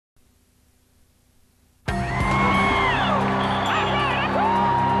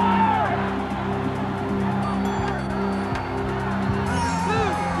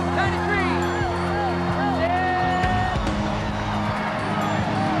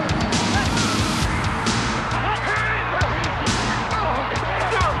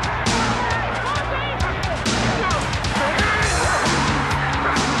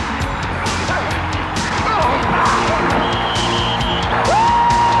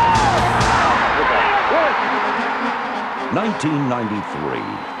1993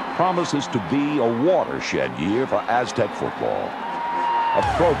 promises to be a watershed year for Aztec football. A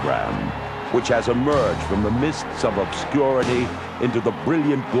program which has emerged from the mists of obscurity into the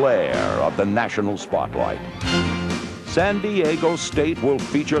brilliant glare of the national spotlight. San Diego State will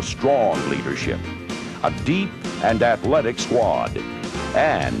feature strong leadership, a deep and athletic squad,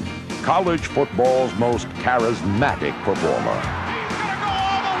 and college football's most charismatic performer. He's gonna go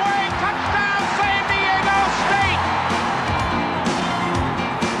all the way! Touchdown, San Diego State!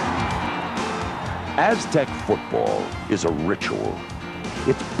 Aztec football is a ritual.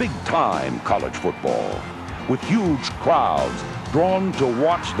 It's big-time college football, with huge crowds drawn to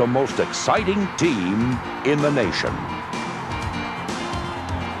watch the most exciting team in the nation.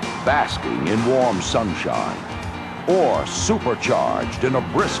 Basking in warm sunshine, or supercharged in a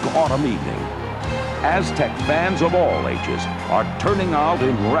brisk autumn evening, Aztec fans of all ages are turning out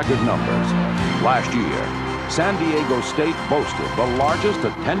in record numbers. Last year, San Diego State boasted the largest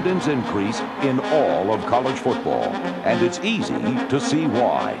attendance increase in all of college football, and it's easy to see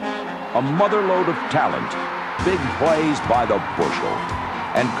why. A motherlode of talent, big plays by the bushel,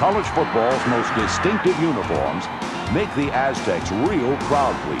 and college football's most distinctive uniforms make the Aztecs real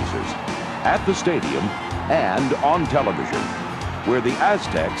crowd pleasers at the stadium and on television, where the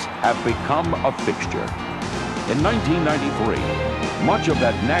Aztecs have become a fixture. In 1993, much of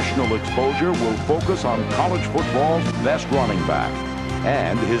that national exposure will focus on college football's best running back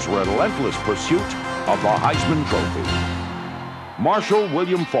and his relentless pursuit of the Heisman Trophy. Marshall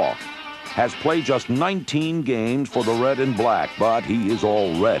Faulk has played just 19 games for the Red and Black, but he is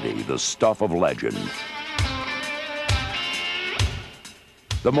already the stuff of legend.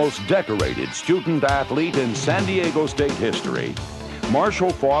 The most decorated student athlete in San Diego State history, Marshall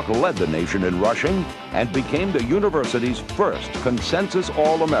Faulk led the nation in rushing and became the university's first consensus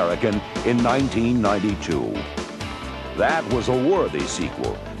All-American in 1992. That was a worthy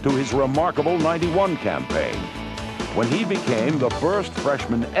sequel to his remarkable '91 campaign, when he became the first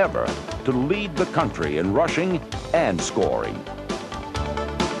freshman ever to lead the country in rushing and scoring.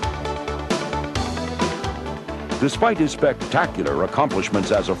 Despite his spectacular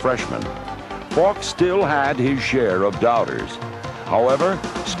accomplishments as a freshman, Faulk still had his share of doubters. However,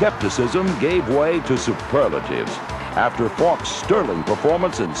 skepticism gave way to superlatives after Faulk's sterling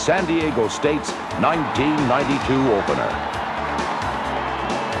performance in San Diego State's 1992 opener.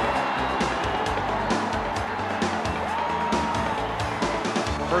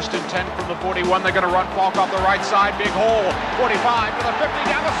 First and 10 from the 41. They're going to run Faulk off the right side. Big hole. 45 to the 50,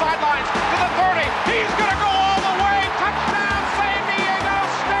 down the sidelines to the 30. He's going to go all the way. Touchdown, San Diego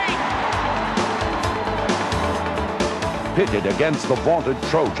State! Pitted against the vaunted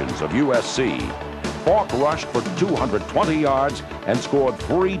Trojans of USC, Faulk rushed for 220 yards and scored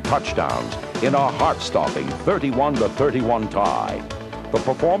 3 touchdowns in a heart-stopping 31-31 tie. The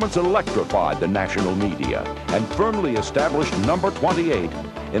performance electrified the national media and firmly established number 28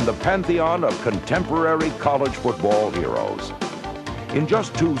 in the pantheon of contemporary college football heroes. In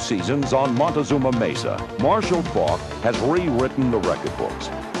just 2 seasons on Montezuma Mesa, Marshall Faulk has rewritten the record books.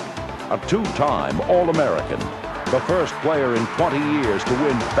 A 2-time All-American, the first player in 20 years to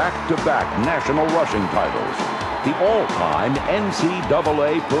win back-to-back national rushing titles, the all-time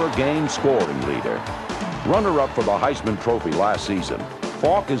NCAA per-game scoring leader. Runner-up for the Heisman Trophy last season,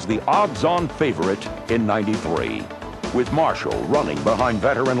 Faulk is the odds-on favorite in '93, with Marshall running behind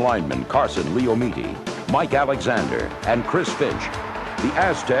veteran linemen Carson Leomiti, Mike Alexander, and Chris Finch. The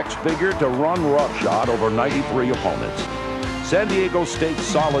Aztecs figure to run roughshod over 93 opponents. San Diego State's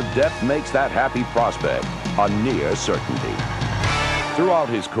solid depth makes that happy prospect a near certainty. Throughout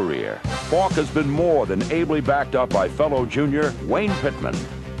his career, Faulk has been more than ably backed up by fellow junior Wayne Pittman.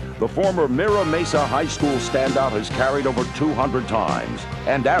 The former Mira Mesa High School standout has carried over 200 times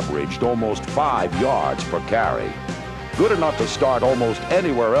and averaged almost 5 yards per carry. Good enough to start almost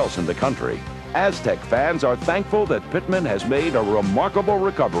anywhere else in the country, Aztec fans are thankful that Pittman has made a remarkable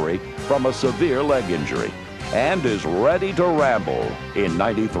recovery from a severe leg injury and is ready to ramble in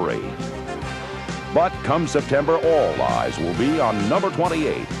 '93. But come September, all eyes will be on number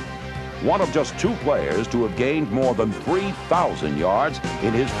 28, one of just 2 players to have gained more than 3,000 yards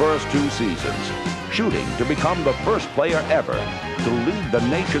in his first 2 seasons, shooting to become the first player ever to lead the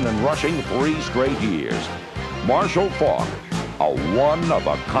nation in rushing 3 straight years. Marshall Faulk, a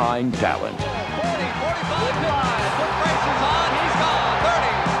one-of-a-kind talent. 40, 45 yards, put braces on, he's gone.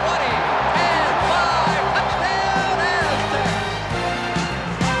 30, 20, 10, 5, touchdown, Aztecs!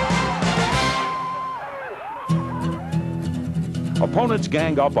 Opponents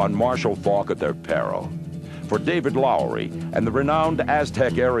gang up on Marshall Faulk at their peril. For David Lowery and the renowned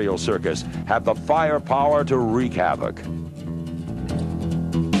Aztec aerial circus have the firepower to wreak havoc.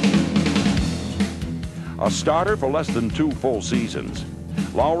 A starter for less than 2 full seasons,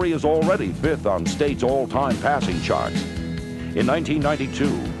 Lowry is already 5th on state's all-time passing charts. In 1992,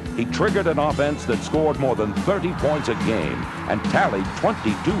 he triggered an offense that scored more than 30 points a game and tallied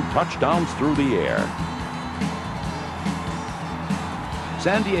 22 touchdowns through the air.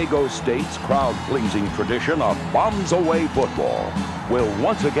 San Diego State's crowd-pleasing tradition of bombs-away football will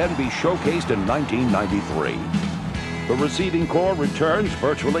once again be showcased in 1993. The receiving corps returns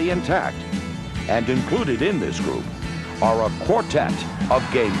virtually intact, and included in this group are a quartet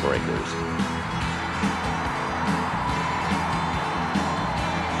of game breakers.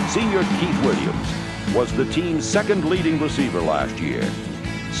 Senior Keith Williams was the team's second leading receiver last year,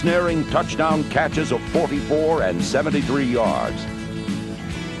 snaring touchdown catches of 44 and 73 yards.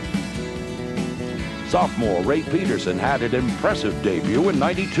 Sophomore Ray Peterson had an impressive debut in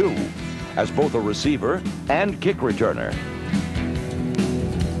 '92 as both a receiver and kick returner.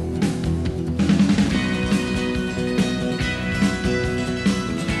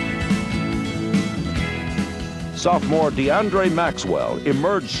 Sophomore DeAndre Maxwell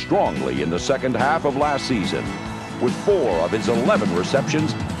emerged strongly in the second half of last season, with 4 of his 11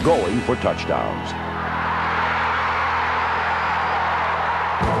 receptions going for touchdowns.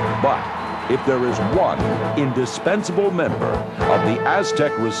 But if there is one indispensable member of the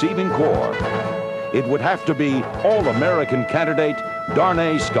Aztec receiving corps, it would have to be All-American candidate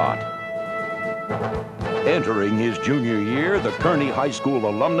Darnay Scott. Entering his junior year, the Kearney High School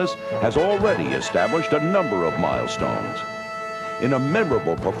alumnus has already established a number of milestones. In a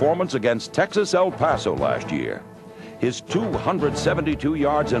memorable performance against Texas El Paso last year, his 272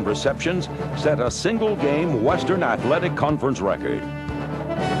 yards and receptions set a single-game Western Athletic Conference record.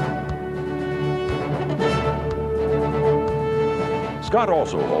 Scott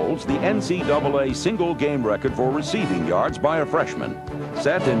also holds the NCAA single-game record for receiving yards by a freshman,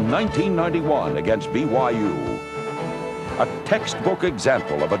 set in 1991 against BYU. A textbook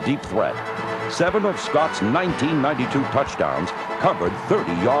example of a deep threat, 7 of Scott's 1992 touchdowns covered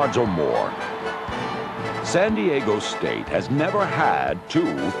 30 yards or more. San Diego State has never had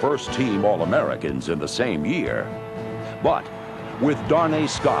 2 first-team All-Americans in the same year. But with Darnay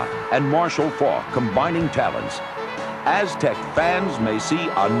Scott and Marshall Faulk combining talents, Aztec fans may see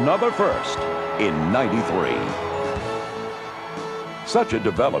another first in '93. Such a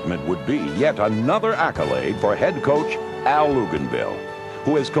development would be yet another accolade for head coach Al Luganville,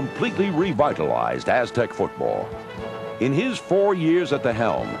 who has completely revitalized Aztec football. In his 4 years at the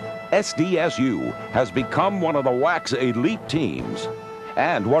helm, SDSU has become one of the WAC's elite teams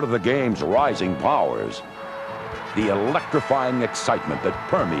and one of the game's rising powers. The electrifying excitement that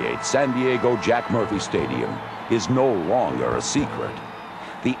permeates San Diego Jack Murphy Stadium is no longer a secret.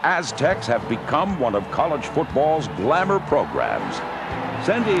 The Aztecs have become one of college football's glamour programs.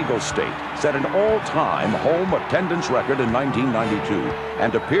 San Diego State set an all-time home attendance record in 1992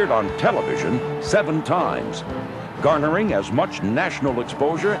 and appeared on television 7 times, garnering as much national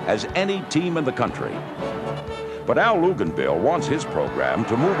exposure as any team in the country. But Al Luganville wants his program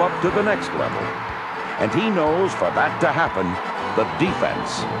to move up to the next level, and he knows for that to happen, the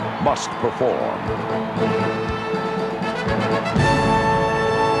defense must perform.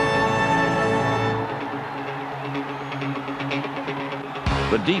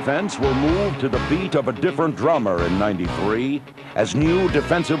 The defense will move to the beat of a different drummer in '93 as new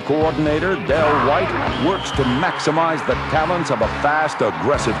defensive coordinator Del White works to maximize the talents of a fast,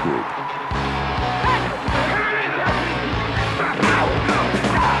 aggressive group.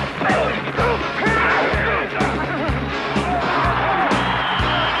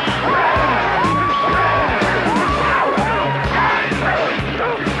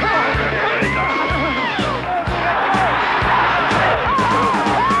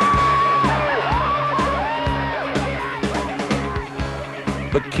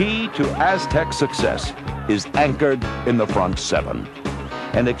 The key to Aztec success is anchored in the front 7.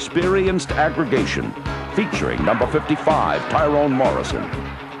 An experienced aggregation featuring number 55, Tyrone Morrison.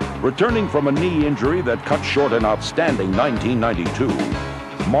 Returning from a knee injury that cut short an outstanding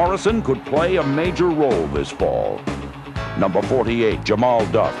 1992, Morrison could play a major role this fall. Number 48, Jamal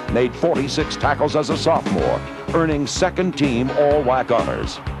Duff, made 46 tackles as a sophomore, earning second-team All-WAC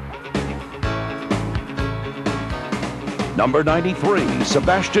honors. Number 93,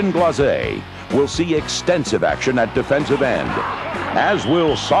 Sebastian Glaze, will see extensive action at defensive end, as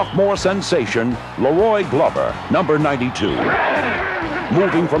will sophomore sensation Leroy Glover, number 92.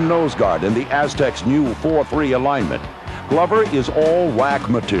 Moving from nose guard in the Aztecs' new 4-3 alignment, Glover is all WAC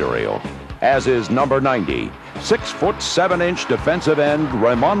material, as is number 90, 6 foot 7 inch defensive end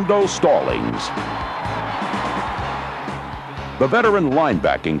Raimundo Stallings. The veteran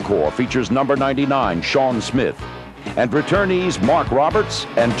linebacking core features number 99, Sean Smith, and returnees Mark Roberts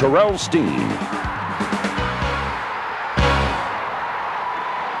and Terrell Steen.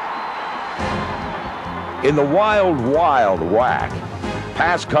 In the wild, wild whack,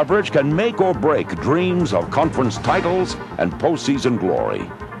 pass coverage can make or break dreams of conference titles and postseason glory.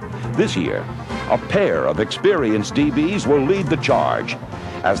 This year, a pair of experienced DBs will lead the charge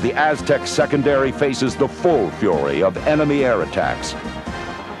as the Aztec secondary faces the full fury of enemy air attacks.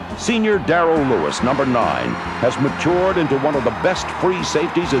 Senior Darrell Lewis, number 9, has matured into one of the best free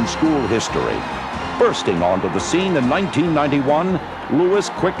safeties in school history. Bursting onto the scene in 1991, Lewis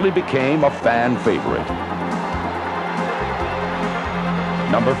quickly became a fan favorite.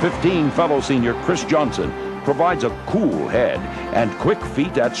 Number 15, fellow senior Chris Johnson, provides a cool head and quick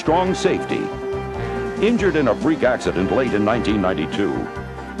feet at strong safety. Injured in a freak accident late in 1992,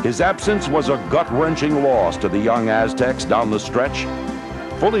 his absence was a gut-wrenching loss to the young Aztecs down the stretch.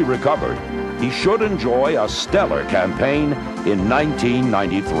 Fully recovered, he should enjoy a stellar campaign in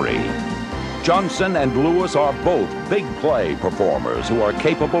 1993. Johnson and Lewis are both big play performers who are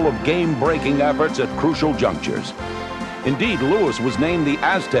capable of game-breaking efforts at crucial junctures. Indeed, Lewis was named the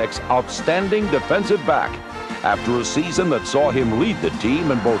Aztecs' outstanding defensive back after a season that saw him lead the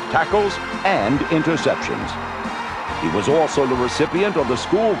team in both tackles and interceptions. He was also the recipient of the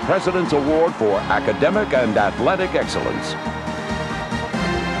School President's Award for Academic and Athletic Excellence.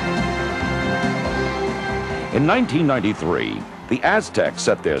 In 1993, the Aztecs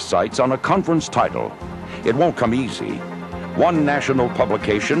set their sights on a conference title. It won't come easy. One national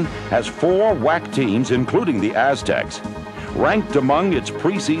publication has 4 WAC teams, including the Aztecs, ranked among its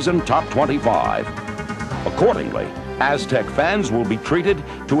preseason top 25. Accordingly, Aztec fans will be treated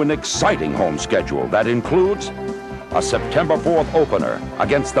to an exciting home schedule that includes a September 4th opener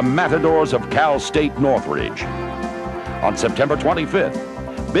against the Matadors of Cal State Northridge. On September 25th,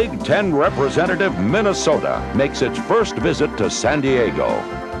 Big Ten representative Minnesota makes its first visit to San Diego.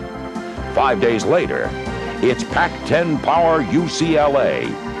 5 days later, it's Pac-10 power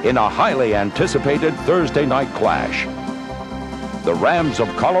UCLA in a highly anticipated Thursday night clash. The Rams of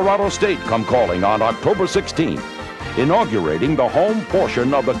Colorado State come calling on October 16th, inaugurating the home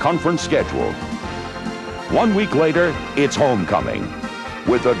portion of the conference schedule. 1 week later, it's homecoming,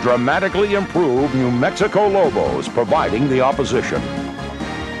 with the dramatically improved New Mexico Lobos providing the opposition.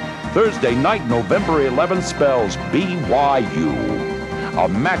 Thursday night, November 11th, spells BYU, a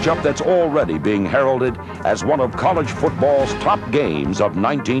matchup that's already being heralded as one of college football's top games of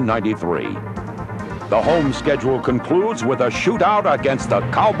 1993. The home schedule concludes with a shootout against the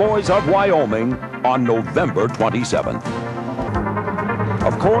Cowboys of Wyoming on November 27th.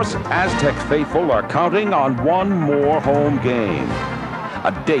 Of course, Aztec faithful are counting on one more home game.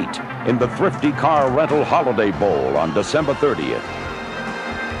 A date in the Thrifty Car Rental Holiday Bowl on December 30th.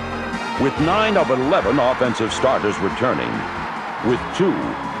 With 9 of 11 offensive starters returning, with 2,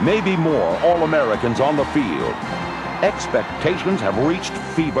 maybe more, All-Americans on the field, expectations have reached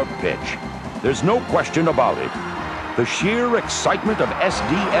fever pitch. There's no question about it. The sheer excitement of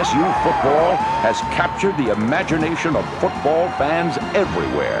SDSU football has captured the imagination of football fans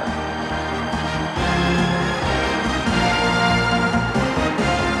everywhere.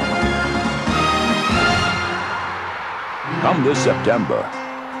 Come this September,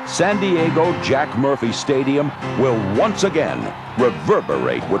 San Diego Jack Murphy Stadium will once again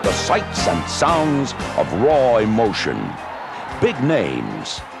reverberate with the sights and sounds of raw emotion. Big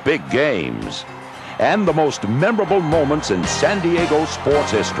names, big games, and the most memorable moments in San Diego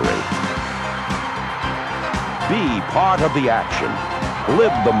sports history. Be part of the action.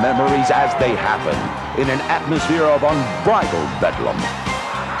 Live the memories as they happen in an atmosphere of unbridled bedlam.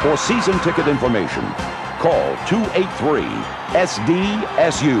 For season ticket information, call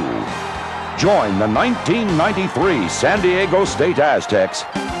 283-SDSU. Join the 1993 San Diego State Aztecs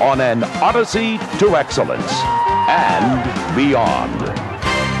on an odyssey to excellence and beyond.